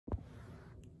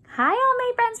Hi, all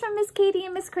my friends from Miss Katie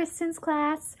and Miss Kristen's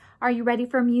class. Are you ready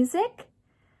for music?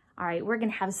 All right, we're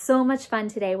gonna have so much fun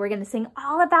today. We're gonna sing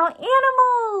all about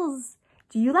animals.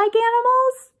 Do you like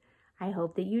animals? I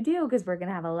hope that you do, because we're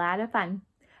gonna have a lot of fun.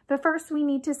 But first we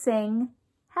need to sing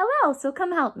hello, so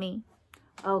come help me.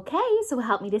 Okay, so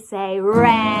help me to say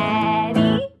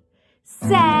ready,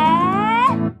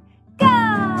 set, go.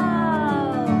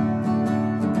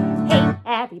 Hey,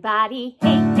 everybody,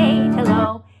 hey, hey,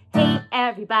 hello. Hey,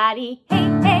 everybody, hey,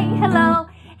 hey, hello.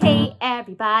 Hey,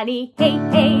 everybody, hey,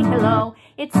 hey, hello.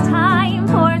 It's time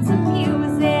for some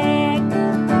music.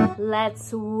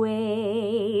 Let's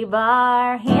wave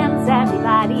our hands,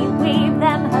 everybody. Wave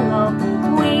them, hello.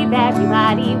 Wave,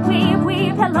 everybody. Wave,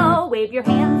 wave, hello. Wave your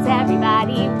hands,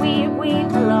 everybody. Wave,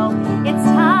 wave, hello. It's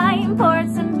time for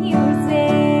some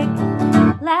music.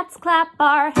 Let's clap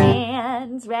our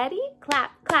hands. Ready?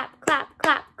 Clap, clap, clap,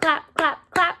 clap, clap, clap,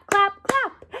 clap, clap,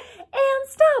 clap. And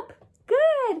stop.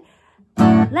 Good.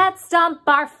 Let's stomp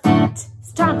our feet.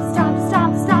 Stomp, stomp,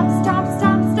 stomp, stomp, stomp,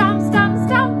 stomp, stomp, stomp,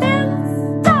 stomp,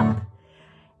 and stop.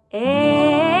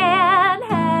 And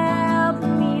help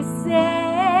me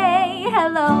say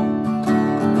hello.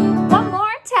 One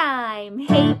more time.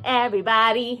 Hey,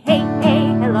 everybody. Hey, hey,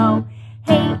 hello.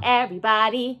 Hey,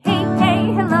 everybody. Hey,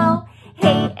 hey, hello.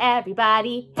 Hey,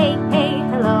 everybody. Hey, hey,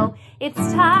 hello.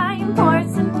 It's time for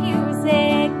some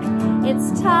music.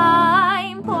 It's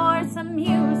time for some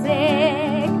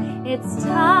music. It's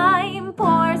time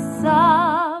for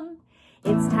some.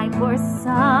 It's time for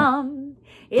some.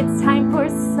 It's time for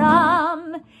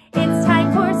some. It's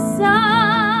time for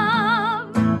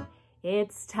some.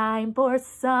 It's time for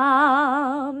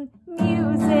some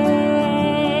music.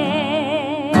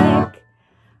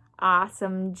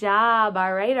 Awesome job.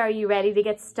 All right, are you ready to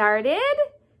get started?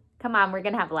 Come on, we're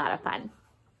gonna have a lot of fun.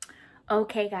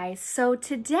 Okay, guys, so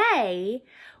today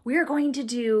we're going to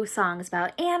do songs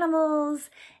about animals,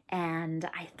 and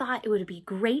I thought it would be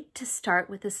great to start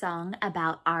with a song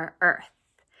about our Earth,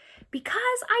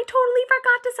 because I totally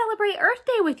forgot to celebrate Earth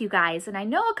Day with you guys, and I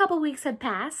know a couple weeks have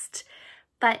passed,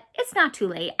 but it's not too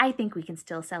late. I think we can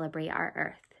still celebrate our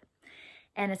Earth.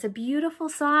 And it's a beautiful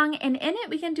song, and in it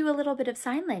we can do a little bit of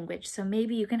sign language, so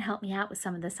maybe you can help me out with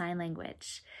some of the sign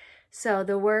language. So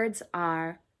the words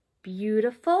are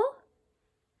beautiful,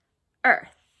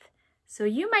 Earth. So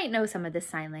you might know some of this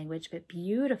sign language, but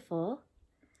beautiful.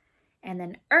 And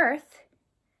then Earth,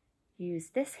 use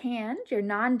this hand, your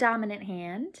non-dominant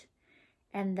hand,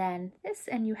 and then this,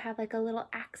 and you have like a little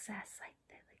access, like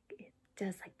it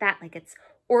does like that, like it's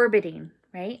orbiting,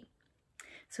 right?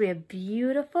 So we have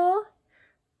beautiful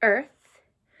Earth,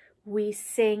 we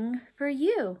sing for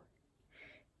you.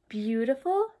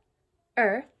 Beautiful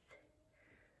Earth,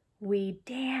 we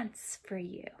dance for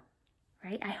you.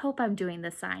 Right? I hope I'm doing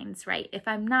the signs right. If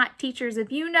I'm not, teachers,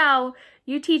 if you know,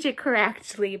 you teach it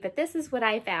correctly, but this is what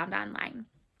I found online.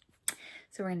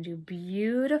 So we're going to do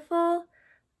beautiful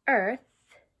Earth,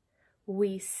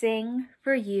 we sing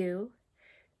for you.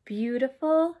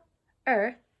 Beautiful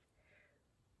Earth,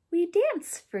 we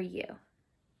dance for you.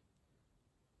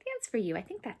 Dance for you. I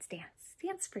think that's dance.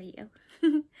 Dance for you.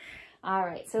 All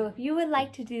right. So if you would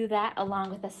like to do that along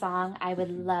with a song, I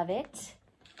would love it.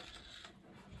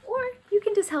 Or you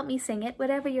can just help me sing it,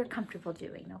 whatever you're comfortable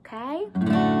doing, okay?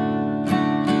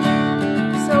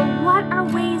 So what are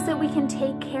ways that we can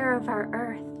take care of our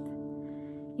Earth?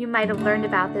 You might have learned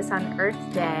about this on Earth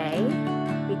Day.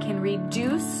 We can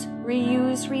reduce,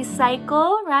 reuse,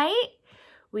 recycle, right?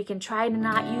 We can try to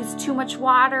not use too much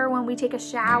water when we take a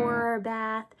shower or a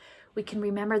bath. We can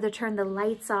remember to turn the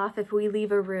lights off if we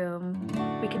leave a room.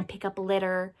 We can pick up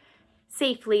litter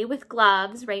safely with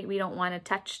gloves, right? We don't want to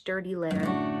touch dirty litter.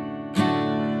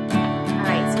 All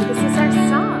right, so this is our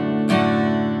song.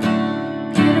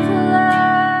 Beautiful Earth,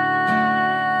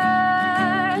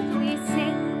 we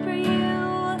sing for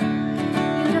you.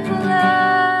 Beautiful Earth,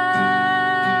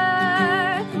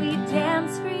 we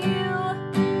dance for you.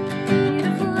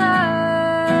 Beautiful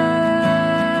Earth,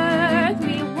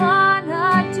 we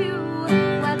wanna do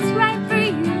what's right for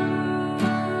you.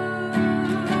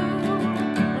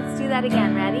 Let's do that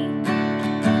again, ready?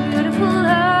 Beautiful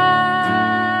Earth,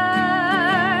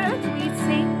 we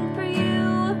sing for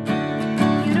you.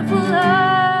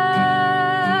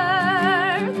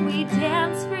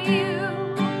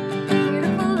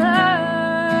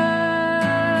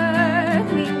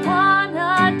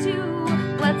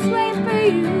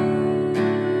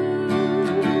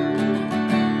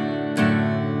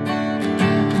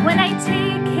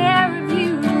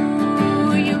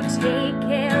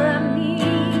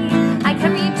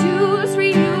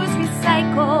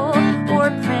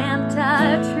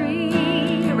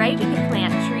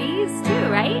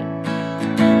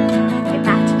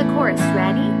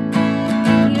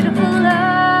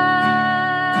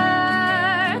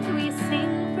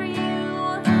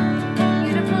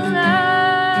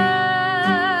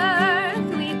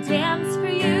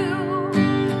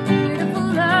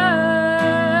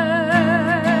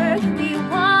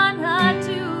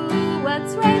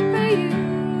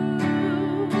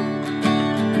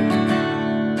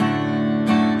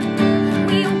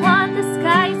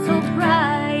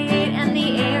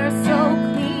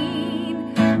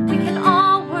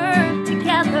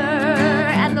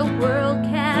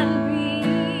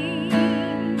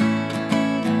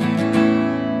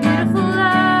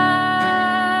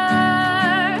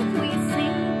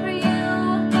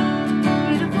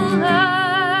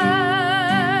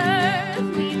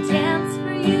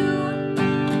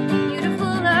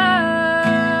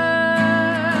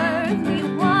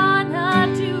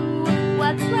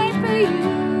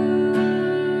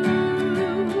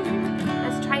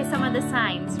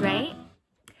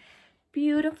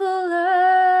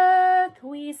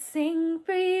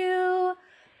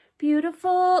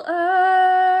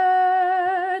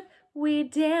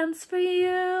 dance for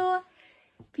you.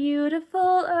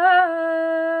 Beautiful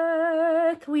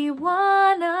earth, we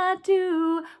wanna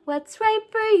do what's right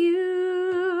for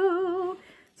you.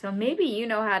 So maybe you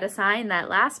know how to sign that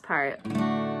last part.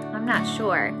 I'm not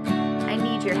sure. I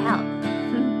need your help.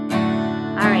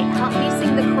 All right, help me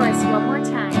sing the chorus one more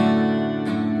time.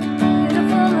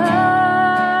 Beautiful earth,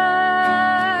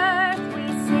 we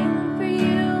sing for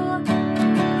you.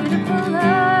 Beautiful earth,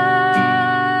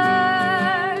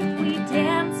 we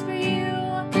dance for you.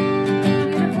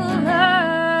 Beautiful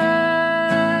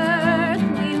earth,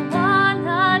 we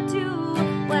wanna do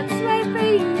what's right for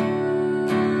you.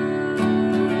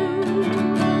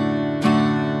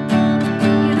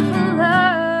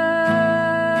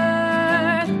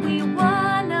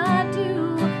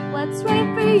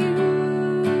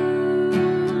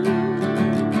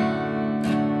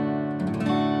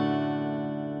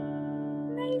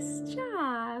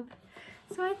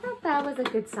 That was a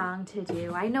good song to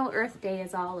do. I know Earth Day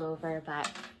is all over, but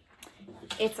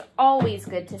it's always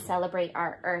good to celebrate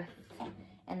our Earth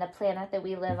and the planet that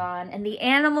we live on and the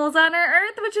animals on our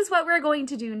Earth, which is what we're going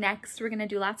to do next. We're going to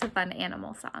do lots of fun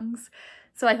animal songs.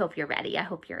 So I hope you're ready. I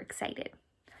hope you're excited.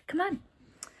 Come on.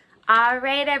 All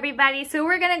right, everybody. So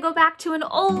we're going to go back to an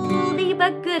oldie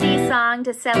but goodie song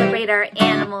to celebrate our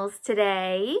animals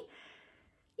today.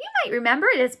 You might remember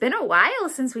it. It's been a while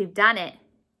since we've done it.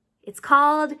 It's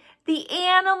called the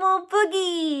Animal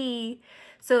Boogie.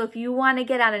 So if you want to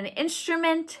get on an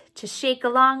instrument to shake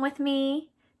along with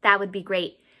me, that would be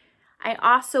great. I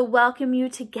also welcome you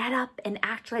to get up and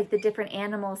act like the different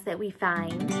animals that we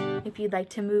find. If you'd like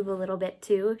to move a little bit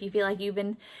too, if you feel like you've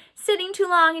been sitting too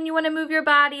long and you want to move your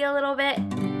body a little bit,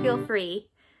 feel free.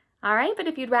 All right, but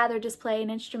if you'd rather just play an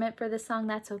instrument for this song,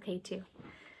 that's okay too.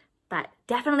 But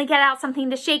definitely get out something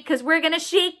to shake because we're going to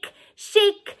shake,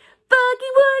 shake,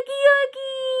 boogie, woogie,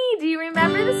 oogie. Do you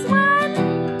remember this one?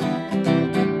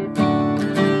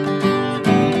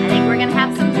 I think we're gonna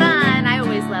have some fun. I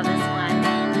always love this one.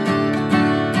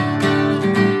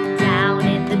 Down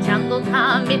in the jungle,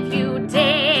 come if you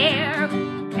dare.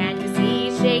 Can you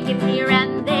see shaking here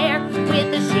and there?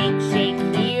 With a shake, shake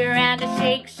here and a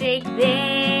shake, shake there.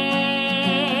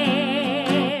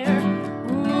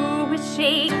 Ooh, it's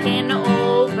shaking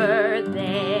over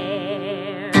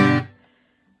there.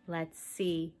 Let's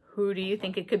see. Who do you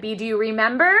think it could be? Do you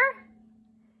remember?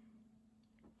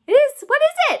 What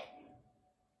is it?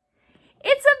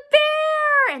 It's a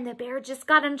bear! And the bear just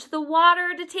got into the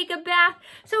water to take a bath.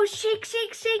 So shake,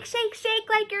 shake, shake, shake, shake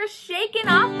like you're shaking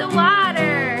off the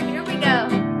water. Here we go.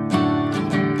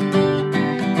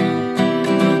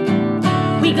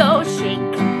 We go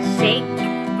shake, shake,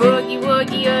 boogie,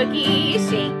 woogie, oogie.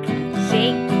 Shake,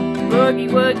 shake, boogie,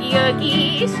 woogie,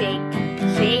 oogie. Shake,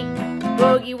 shake,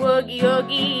 boogie, woogie,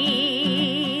 oogie.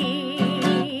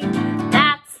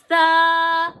 That's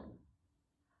the...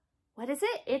 What is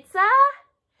it? It's a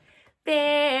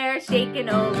bear shaking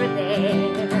over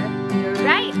there. You're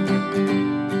right.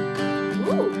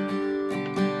 Ooh.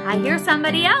 I hear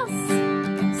somebody else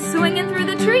swinging through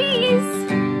the trees.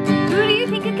 Who do you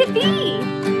think it could be?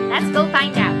 Let's go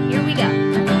find out. Here we go.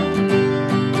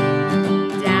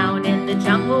 Down in the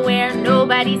jungle where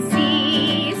nobody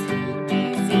sees. Who do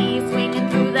you see swinging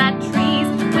through the trees?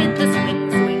 With a swing,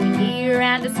 swing here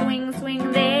and a swing,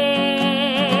 swing there.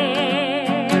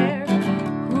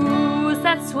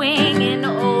 Swinging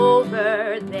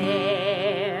over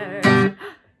there.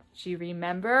 Do you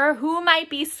remember who might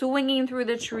be swinging through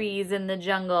the trees in the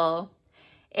jungle?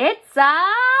 It's a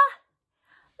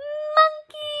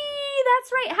monkey.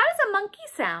 That's right. How does a monkey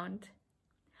sound?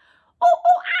 Oh,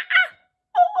 oh, ah, ah.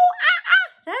 Oh, oh, ah, ah.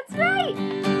 That's right.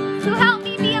 So help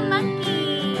me be a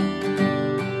monkey.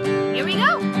 Here we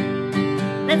go.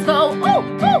 Let's go. Oh,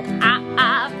 oh, ah,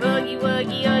 ah, boogie,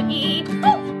 woogie, oogie.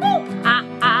 Oh,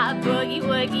 boogie,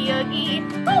 woogie, oogie.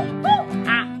 Ooh, ooh,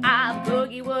 ah, ah,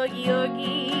 boogie, woogie,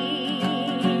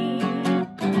 oogie.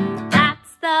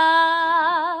 That's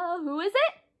the... Who is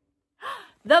it?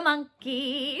 The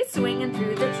monkey swinging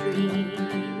through the trees.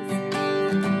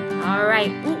 All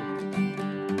right. Ooh,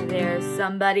 there's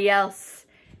somebody else.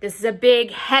 This is a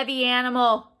big, heavy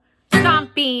animal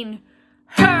stomping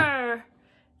her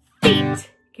feet.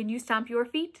 Can you stomp your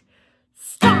feet?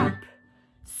 Stomp,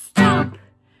 stomp,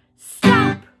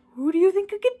 stomp. Who do you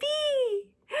think it could be?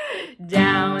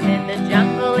 Down in the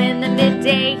jungle in the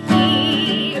midday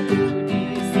heat. Who do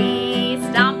you see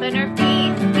stomping her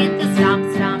feet? With a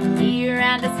stomp, stomp here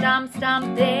and a stomp,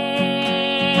 stomp there.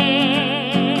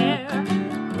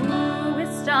 Who is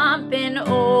stomping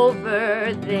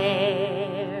over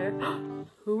there?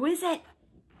 Who is it?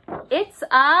 It's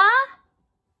a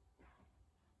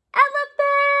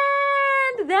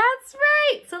elephant! That's right!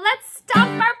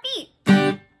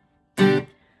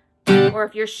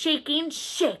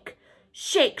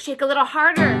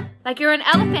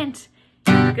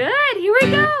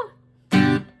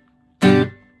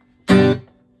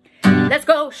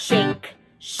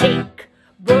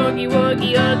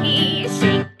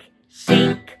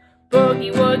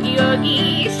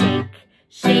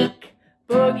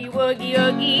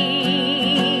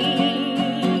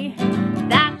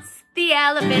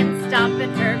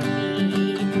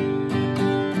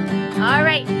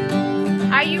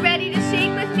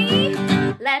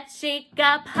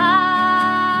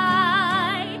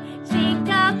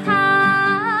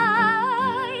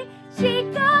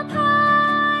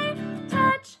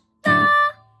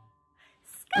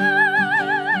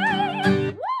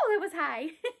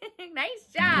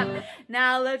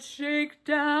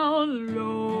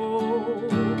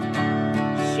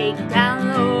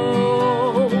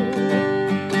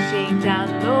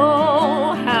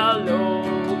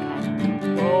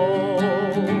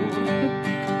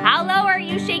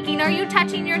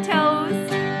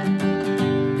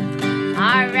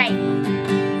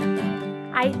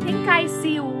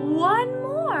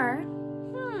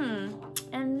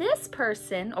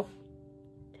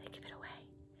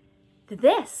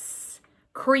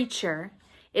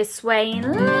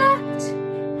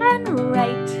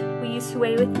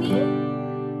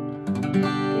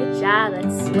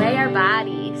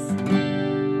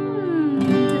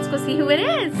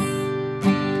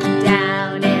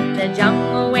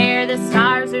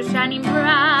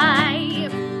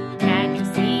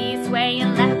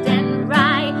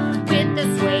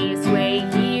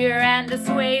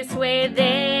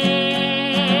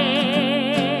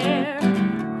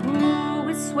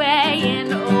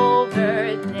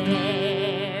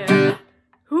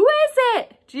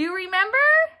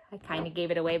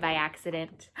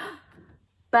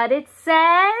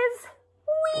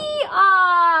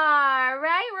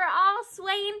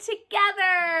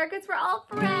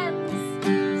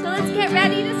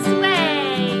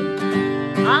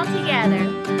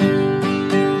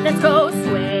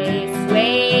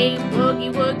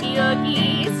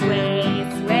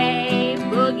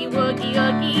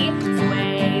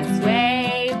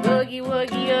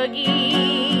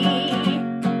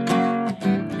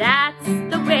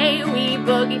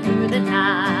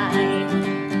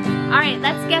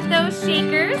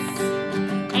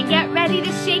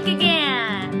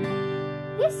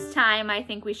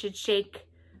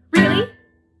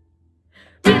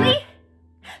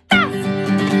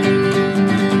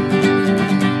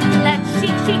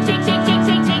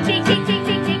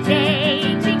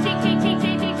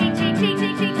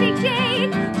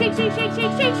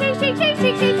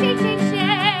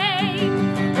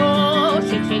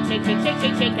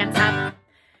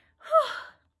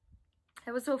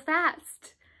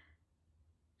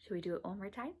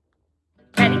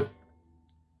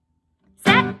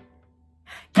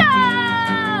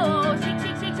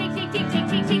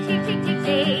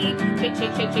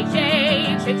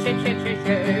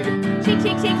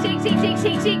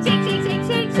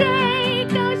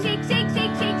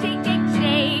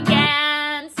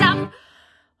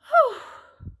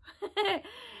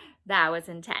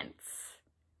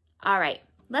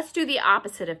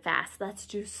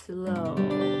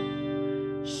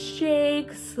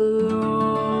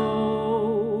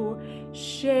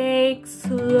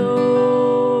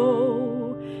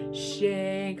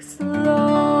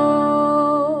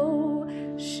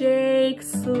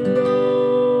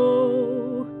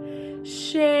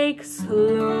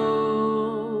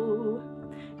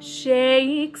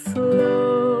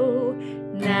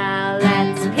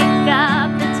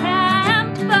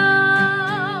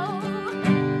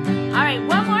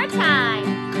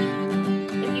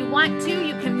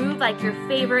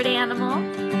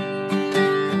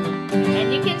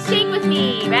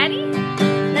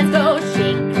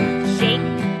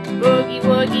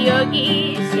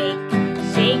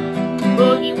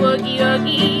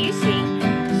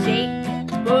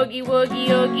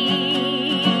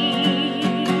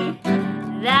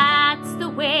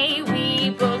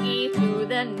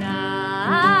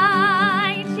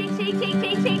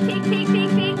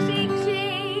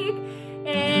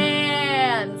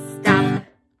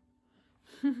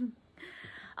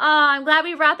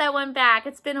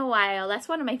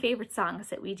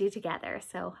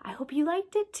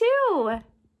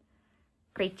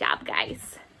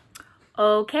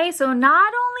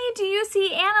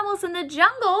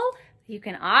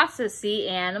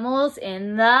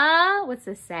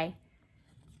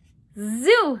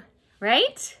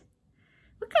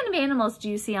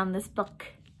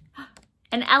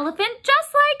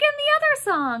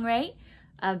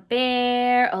 a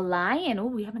bear, a lion. Oh,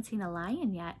 we haven't seen a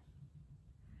lion yet.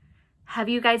 Have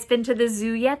you guys been to the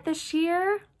zoo yet this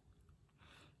year?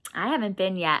 I haven't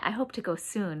been yet. I hope to go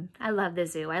soon. I love the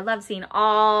zoo. I love seeing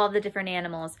all the different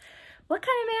animals. What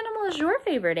kind of animal is your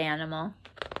favorite animal?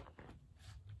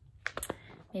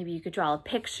 Maybe you could draw a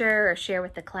picture or share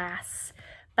with the class.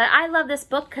 But I love this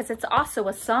book because it's also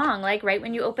a song. Like right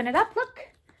when you open it up, look,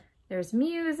 there's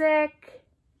music.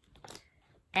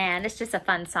 And it's just a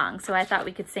fun song. So I thought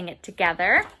we could sing it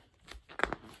together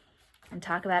and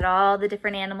talk about all the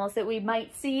different animals that we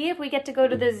might see if we get to go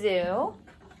to the zoo.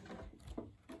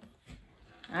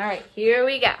 All right, here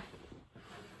we go.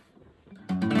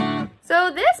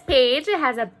 So this page, it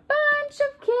has a bunch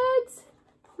of kids,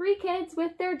 3 kids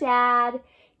with their dad,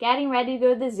 getting ready to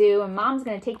go to the zoo, and Mom's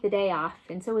gonna take the day off,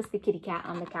 and so is the kitty cat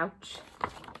on the couch.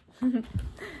 All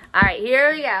right,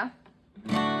 here we go.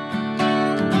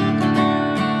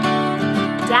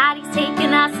 Daddy's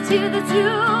taking us to the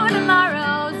zoo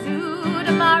tomorrow, zoo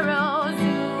tomorrow,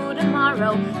 zoo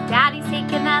tomorrow. Daddy's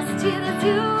taking us to the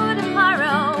zoo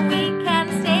tomorrow. We can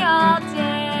stay all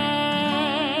day.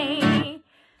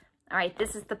 All right,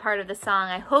 this is the part of the song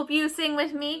I hope you sing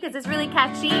with me because it's really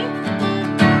catchy.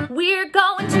 We're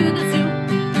going to the zoo,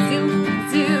 zoo,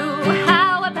 zoo.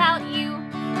 How about you?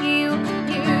 You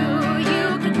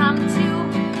can come too.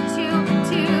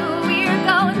 We're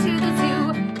going to the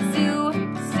zoo,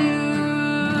 zoo.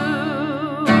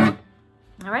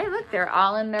 All right, look, they're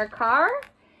all in their car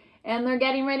and they're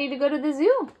getting ready to go to the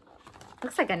zoo.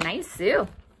 Looks like a nice zoo.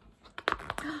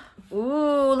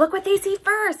 Ooh, look what they see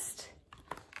first.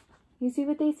 You see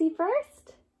what they see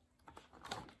first?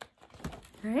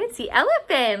 All right, see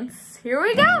elephants. Here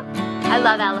we go. I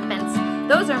love elephants.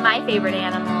 Those are my favorite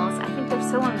animals. I think they're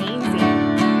so amazing.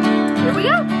 Here we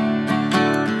go.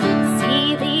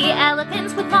 See the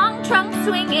elephants with long trunks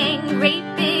swinging, great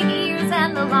big ears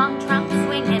and the long trunk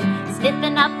swinging,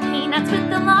 sniffing up peanuts with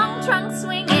the long trunk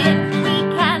swinging. We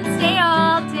can stay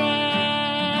all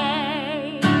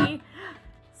day.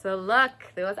 So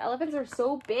look, those elephants are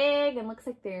so big and looks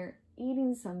like they're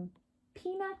eating some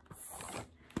peanuts.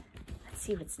 Let's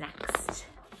see what's next.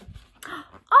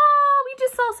 Oh, we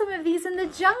just saw some of these in the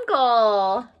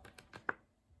jungle.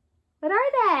 What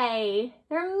are they?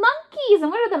 They're monkeys.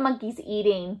 And what are the monkeys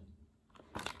eating?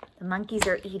 The monkeys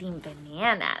are eating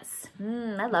bananas.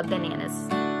 I love bananas.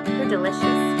 They're delicious.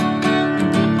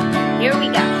 Here we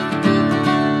go.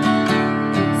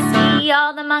 See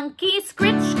all the monkeys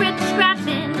scritch, scritch,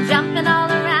 scratching, jumping all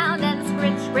around and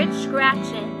scritch, scritch,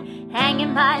 scratching,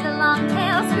 hanging by the long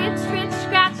tail, scritch, scritch,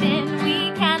 scratching.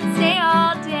 We can stay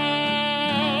all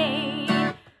day.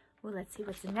 Well, let's see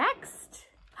what's next.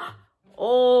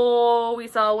 Oh, we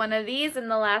saw one of these in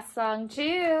the last song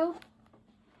too.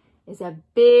 It's a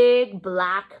big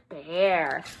black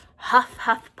bear. Huff,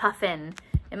 huff, puffin'.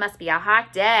 It must be a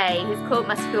hot day. His coat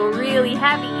must feel really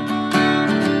heavy.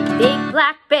 Big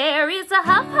black bear is a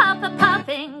huff, huff, a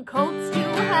puffin'. Coat's too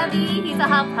heavy. He's a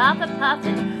huff, huff, a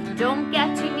puffin'. Don't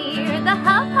get too near the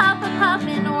huff, huff, a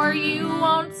puffin', or you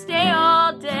won't stay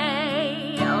all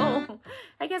day. Oh,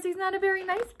 I guess he's not a very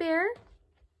nice bear.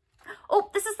 Oh,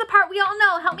 this is the part we all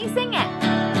know. Help me sing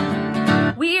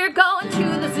it. We're going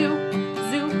to the zoo,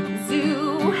 zoo,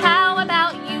 zoo. How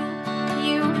about you?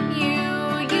 You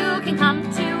can come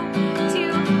too.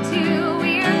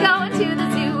 We're going to the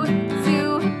zoo, zoo.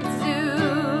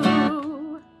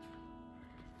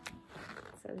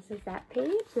 So this is that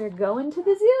page. We're going to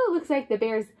the zoo. Looks like the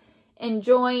bear's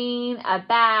enjoying a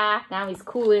bath. Now he's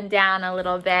cooling down a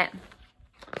little bit.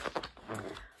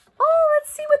 Oh,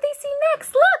 let's see what they see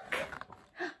next. Look!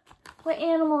 What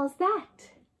animal is that?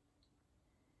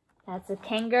 That's a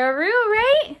kangaroo,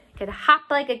 right? Could hop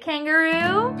like a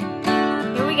kangaroo.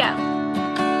 Here we go.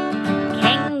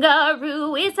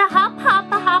 Kangaroo is a hop,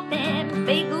 hop, a hoppin'.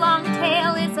 Big long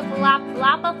tail is a flop,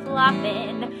 flop, a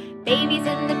floppin'. Babies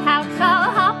in the pouch all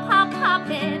hop, hop,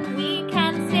 hoppin'. We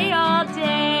can stay all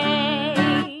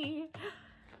day.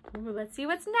 Ooh, let's see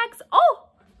what's next. Oh!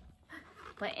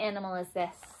 What animal is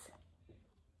this?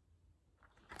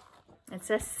 It's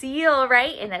a seal,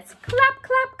 right? And it's clap,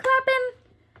 clap, clapping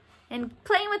and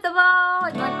playing with the ball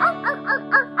and going, arr, arr, arr,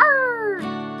 arr, arr.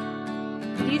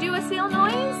 Can you do a seal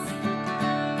noise?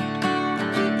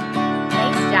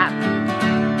 Nice job.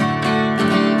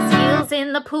 Seals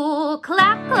in the pool,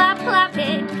 clap, clap,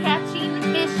 clapping, catching the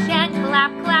fish and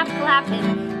clap, clap,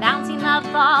 clapping, bouncing the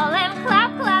ball and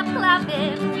clap, clap,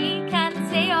 clapping. We can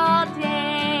stay all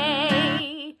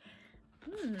day.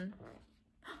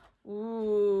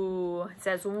 Ooh, it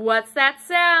says, what's that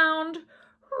sound?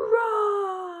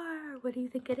 Roar! What do you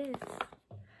think it is?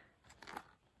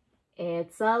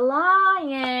 It's a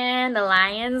lion. The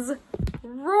lion's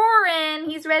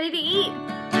roaring. He's ready to eat.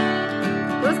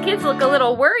 Those kids look a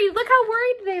little worried. Look how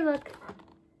worried they look.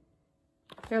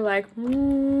 They're like,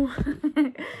 ooh. All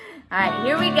right,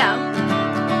 here we go.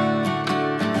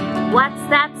 What's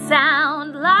that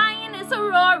sound? Lion is a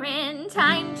roaring.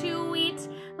 Time to eat.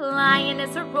 Lion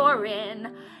is a roaring.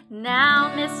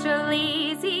 Now, Mr.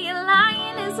 Lazy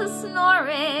Lion is a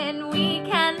snoring. We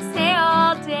can stay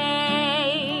all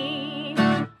day.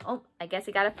 Oh, I guess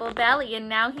he got a full belly and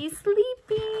now he's sleeping.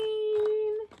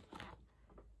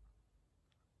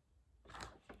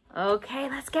 Okay,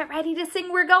 let's get ready to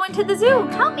sing. We're going to the zoo.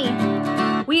 Help me.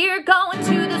 We're going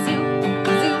to the zoo.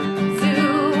 Zoo,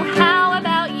 zoo. How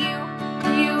about you?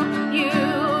 You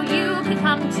can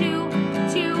come too.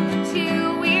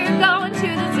 We're going to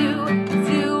the zoo.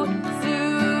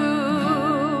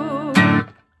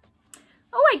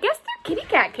 I guess their kitty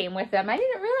cat came with them. I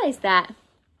didn't realize that.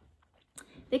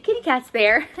 The kitty cat's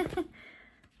there.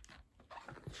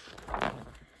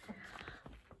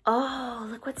 Oh,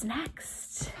 look what's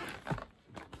next.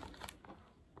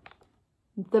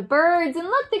 The birds. And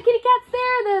look, the kitty cat's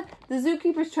there. The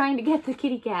zookeeper's trying to get the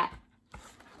kitty cat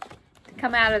to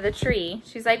come out of the tree.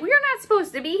 She's like, we're not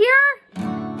supposed to be here.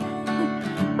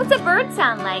 What's a bird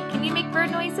sound like? Can you make bird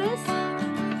noises?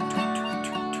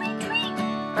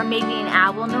 Or maybe an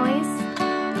owl noise.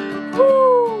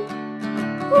 Woo!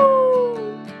 Woo!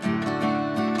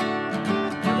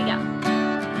 Here we go.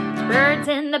 Birds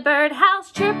in the birdhouse,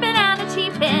 chirping and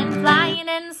a-cheeping, flying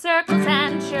in circles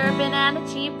and chirping and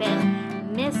a-cheeping.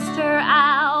 Mr.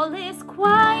 Owl is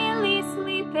quietly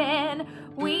sleeping.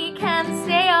 We can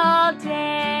stay all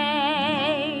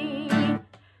day.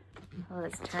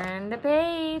 Let's turn the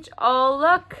page. Oh,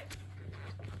 look.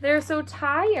 They're so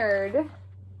tired.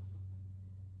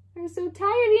 They're so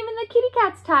tired. Even the kitty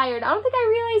cat's tired. I don't think I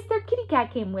realized their kitty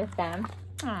cat came with them.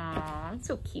 Aw, it's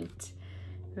so cute.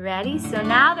 Ready? So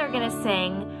now they're going to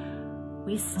sing,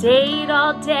 we stayed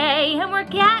all day and we're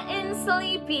getting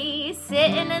sleepy.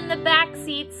 Sitting in the back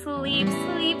seat, sleep,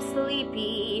 sleep,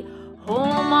 sleepy.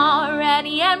 Home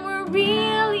already and we're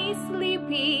really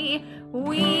sleepy.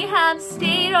 We have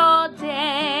stayed all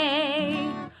day.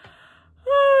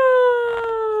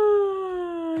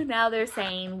 Now they're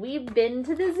saying, we've been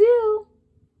to the zoo.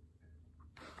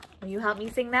 Will you help me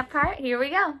sing that part? Here we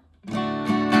go.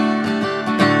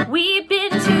 We've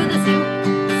been to the zoo,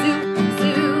 zoo,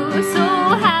 zoo. So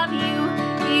have you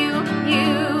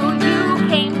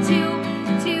came to.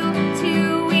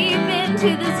 We've been to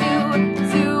the zoo,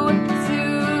 zoo.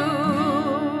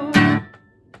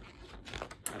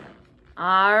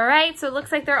 All right, so it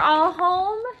looks like they're all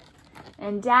home.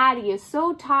 And Daddy is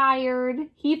so tired,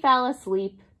 he fell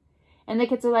asleep. And the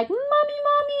kids are like, Mommy,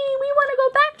 we want to go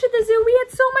back to the zoo. We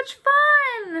had so much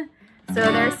fun. So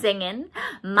they're singing,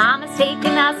 Mama's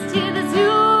taking us to the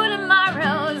zoo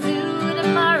tomorrow, zoo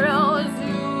tomorrow,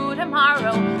 zoo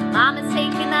tomorrow. Mama's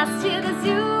taking us to the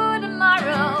zoo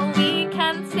tomorrow. We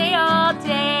can stay all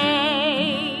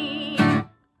day.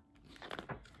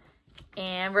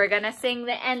 And we're going to sing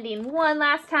the ending one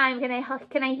last time. Can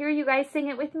I hear you guys sing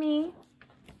it with me?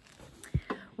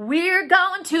 We're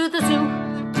going to the zoo.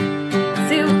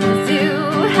 Zoo,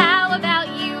 zoo, how about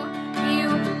you? You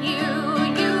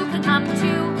can come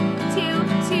too.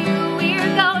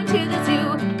 We're going to the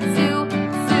zoo, zoo.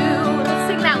 Let's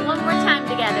sing that one more time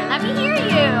together. Let me hear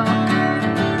you.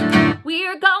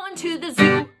 We're going to the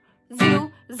zoo,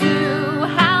 zoo.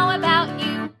 How about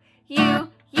you? You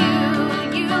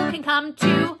can come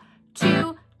too.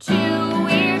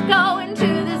 We're going to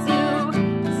the zoo.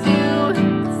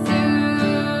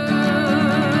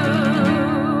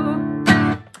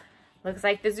 Looks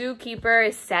like the zookeeper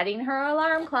is setting her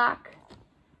alarm clock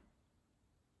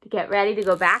to get ready to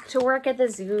go back to work at the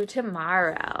zoo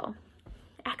tomorrow.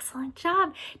 Excellent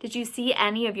job. Did you see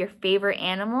any of your favorite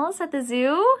animals at the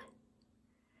zoo?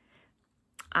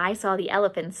 I saw the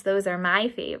elephants. Those are my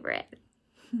favorite.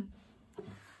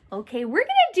 Okay, we're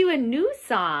going to do a new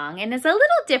song, and it's a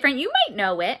little different. You might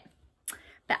know it,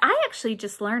 but I actually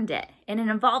just learned it, and it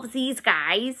involves these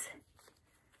guys.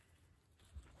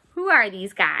 Who are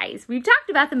these guys? We've talked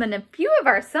about them in a few of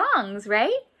our songs,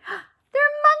 right? They're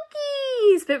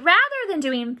monkeys, but rather than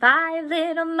doing 5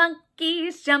 little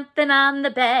monkeys jumping on the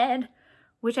bed,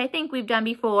 which I think we've done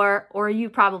before, or you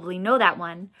probably know that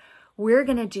one, we're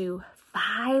gonna do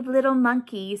 5 little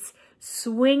monkeys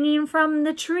swinging from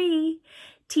the tree.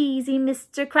 Teasing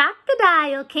Mr.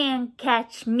 Crocodile can't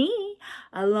catch me.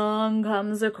 Along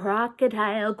comes a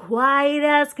crocodile, quiet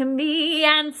as can be,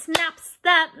 and snaps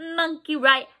that monkey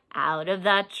right out of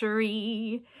the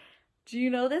tree. Do you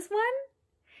know this one?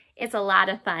 It's a lot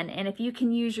of fun. And if you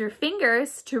can use your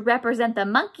fingers to represent the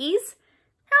monkeys,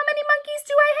 how many monkeys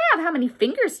do I have? How many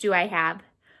fingers do I have?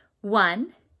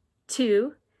 1,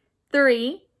 2,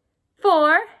 3,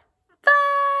 4, 5.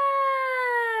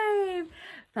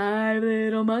 5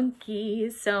 little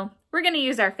monkeys. So we're going to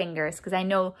use our fingers because I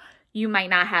know you might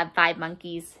not have 5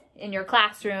 monkeys in your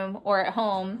classroom or at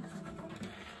home.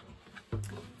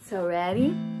 So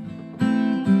ready?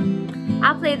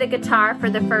 I'll play the guitar for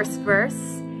the first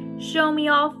verse. Show me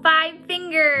all 5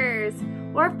 fingers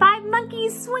or 5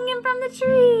 monkeys swinging from the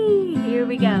tree. Here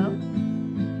we go.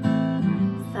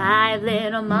 5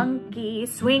 little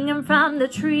monkeys swinging from the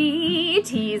tree,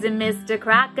 teasing Mr.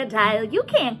 Crocodile, you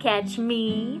can't catch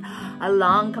me.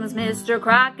 Along comes Mr.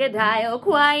 Crocodile,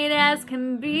 quiet as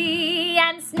can be,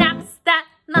 and snaps that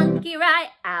monkey right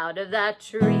out of the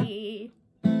tree.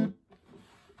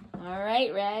 All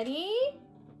right, ready?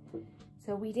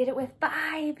 So we did it with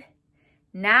 5.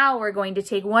 Now we're going to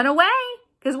take 1 away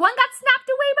because 1 got snapped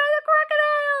away by the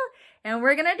crocodile. And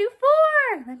we're going to do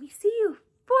 4. Let me see you.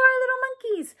 4 little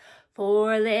monkeys.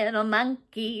 4 little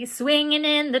monkeys swinging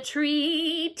in the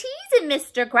tree, teasing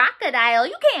Mr. Crocodile,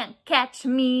 you can't catch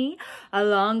me.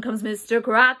 Along comes Mr.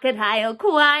 Crocodile,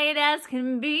 quiet as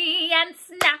can be, and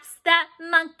snaps that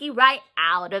monkey right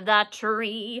out of the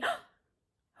tree.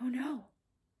 Oh no.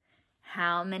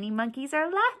 How many monkeys are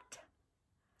left?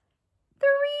 3.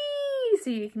 So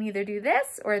you can either do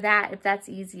this or that if that's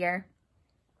easier.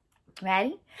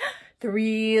 Ready?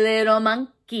 3 little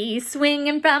monkeys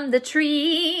swinging from the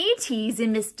tree,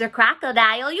 teasing Mr.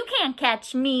 Crocodile, you can't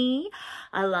catch me.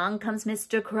 Along comes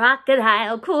Mr.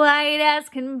 Crocodile, quiet as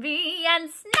can be, and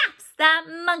snaps that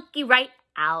monkey right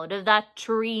out of the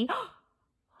tree. Oh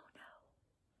no.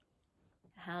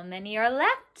 How many are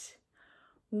left?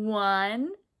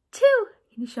 1, 2.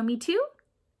 Can you show me 2?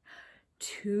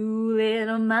 2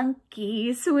 little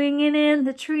monkeys swinging in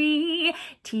the tree,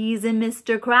 teasing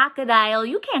Mr. Crocodile,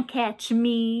 you can't catch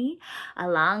me.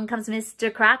 Along comes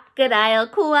Mr. Crocodile,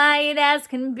 quiet as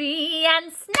can be,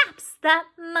 and snaps that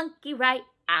monkey right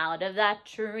out of the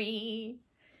tree.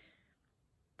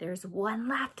 There's 1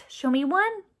 left. Show me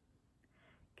 1.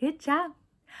 Good job.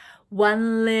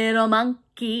 1 little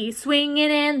monkey swinging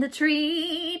in the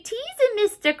tree, teasing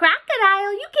Mr.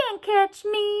 Crocodile, you can't catch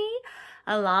me.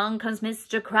 Along comes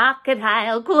Mr.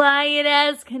 Crocodile, quiet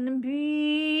as can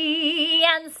be,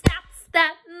 and snaps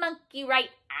that monkey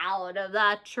right out of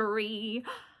the tree.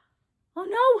 Oh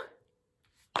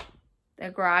no! The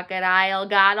crocodile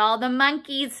got all the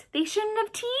monkeys. They shouldn't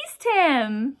have teased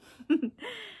him.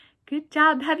 Good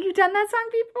job. Have you done that song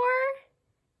before?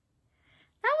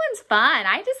 That one's fun.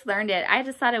 I just learned it. I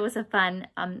just thought it was a fun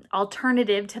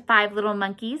alternative to 5 little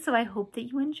monkeys, so I hope that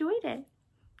you enjoyed it.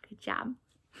 Good job.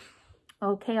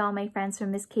 Okay, all my friends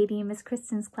from Miss Katie and Miss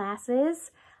Kristen's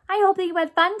classes, I hope that you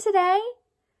had fun today.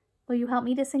 Will you help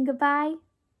me to sing goodbye?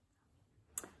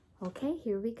 Okay,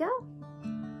 here we go.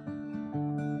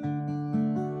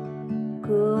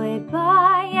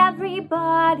 Goodbye,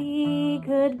 everybody,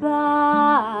 goodbye.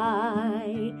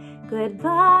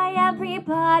 Goodbye,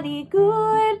 everybody,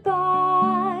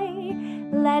 goodbye.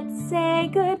 Let's say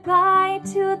goodbye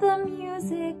to the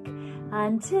music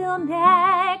until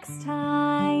next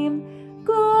time.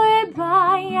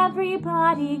 Goodbye,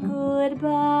 everybody, goodbye.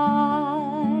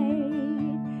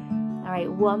 All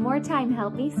right, one more time,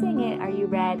 help me sing it. Are you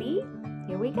ready?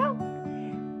 Here we go.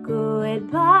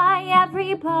 Goodbye,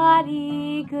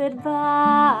 everybody, goodbye.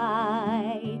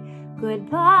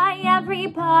 Goodbye,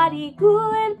 everybody,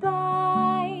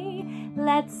 goodbye.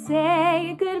 Let's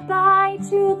say goodbye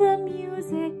to the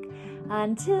music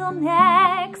until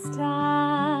next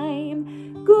time.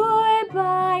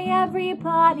 Goodbye,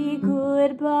 everybody,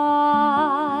 goodbye.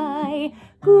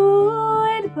 Goodbye.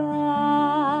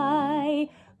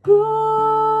 Goodbye.